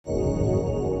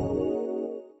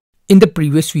In the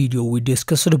previous video, we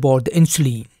discussed about the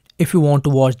insulin. If you want to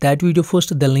watch that video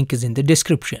first, the link is in the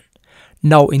description.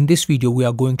 Now in this video, we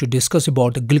are going to discuss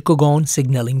about the glucagon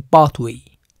signaling pathway.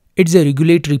 It's a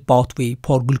regulatory pathway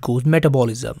for glucose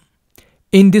metabolism.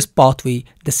 In this pathway,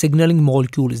 the signaling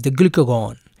molecule is the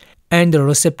glucagon, and the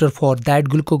receptor for that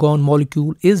glucagon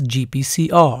molecule is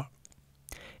GPCR.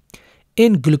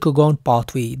 In glucagon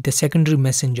pathway, the secondary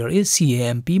messenger is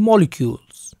CAMP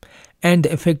molecules, and the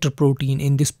effector protein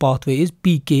in this pathway is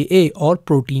pKa or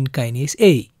protein kinase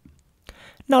A.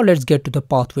 Now let's get to the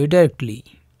pathway directly.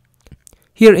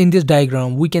 Here in this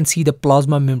diagram, we can see the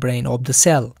plasma membrane of the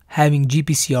cell having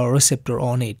GPCR receptor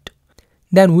on it.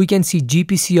 Then we can see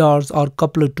GPCRs are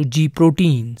coupled to G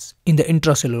proteins in the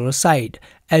intracellular side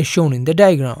as shown in the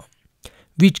diagram,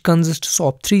 which consists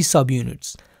of three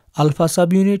subunits: alpha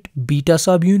subunit, beta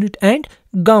subunit and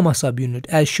gamma subunit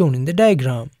as shown in the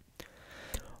diagram.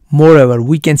 Moreover,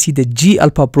 we can see the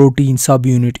G-alpha protein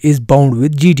subunit is bound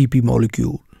with GDP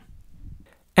molecule.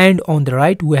 And on the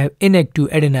right, we have inactive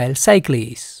adenyl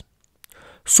cyclase.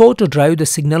 So to drive the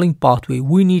signaling pathway,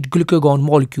 we need glucagon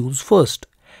molecules first.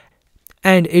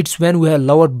 And it's when we have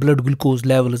lower blood glucose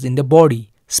levels in the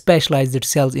body, specialized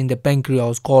cells in the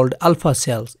pancreas called alpha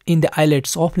cells in the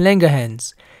islets of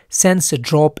Langerhans sense a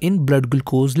drop in blood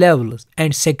glucose levels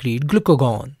and secrete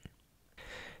glucagon.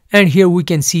 And here we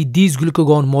can see these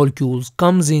glucagon molecules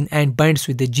comes in and binds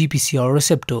with the GPCR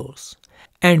receptors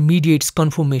and mediates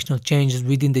conformational changes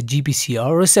within the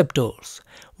GPCR receptors,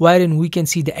 wherein we can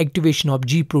see the activation of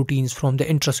G proteins from the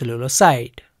intracellular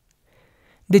side.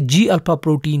 The G-alpha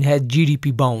protein has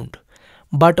GDP bound,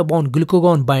 but upon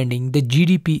glucagon binding, the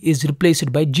GDP is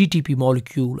replaced by GTP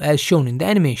molecule as shown in the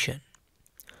animation.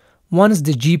 Once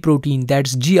the G protein,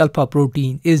 that's G-alpha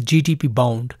protein, is GTP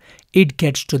bound, it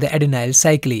gets to the adenyl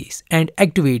cyclase and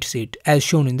activates it as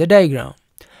shown in the diagram,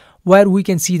 where we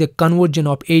can see the conversion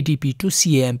of ATP to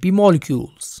CAMP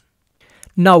molecules.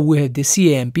 Now we have the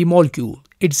CAMP molecule.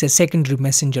 It's a secondary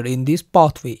messenger in this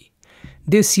pathway.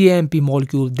 This CAMP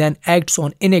molecule then acts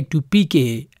on inactive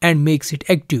pKa and makes it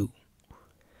active.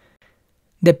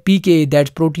 The pKa, that's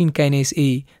protein kinase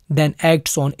A, then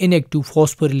acts on inactive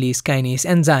phosphorylase kinase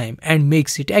enzyme and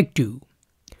makes it active,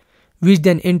 which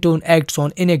then in turn acts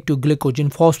on inactive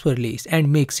glycogen phosphorylase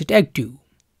and makes it active.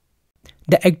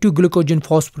 The active glycogen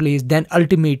phosphorylase then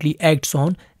ultimately acts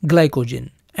on glycogen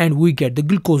and we get the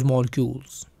glucose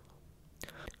molecules.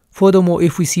 Furthermore,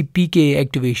 if we see pKa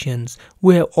activations,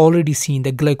 we have already seen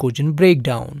the glycogen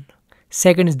breakdown.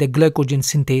 Second is the glycogen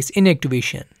synthase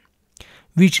inactivation,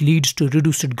 which leads to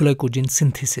reduced glycogen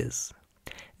synthesis.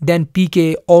 Then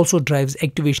pKa also drives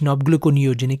activation of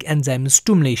gluconeogenic enzyme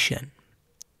stimulation,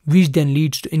 which then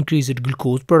leads to increased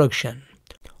glucose production.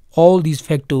 All these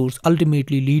factors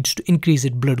ultimately leads to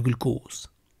increased blood glucose.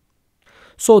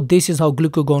 So this is how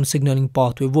glucagon signaling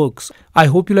pathway works. I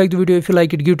hope you like the video. If you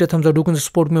like it, give it a thumbs up. Do consider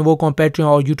support my work on Patreon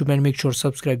or YouTube and make sure to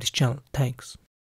subscribe this channel. Thanks.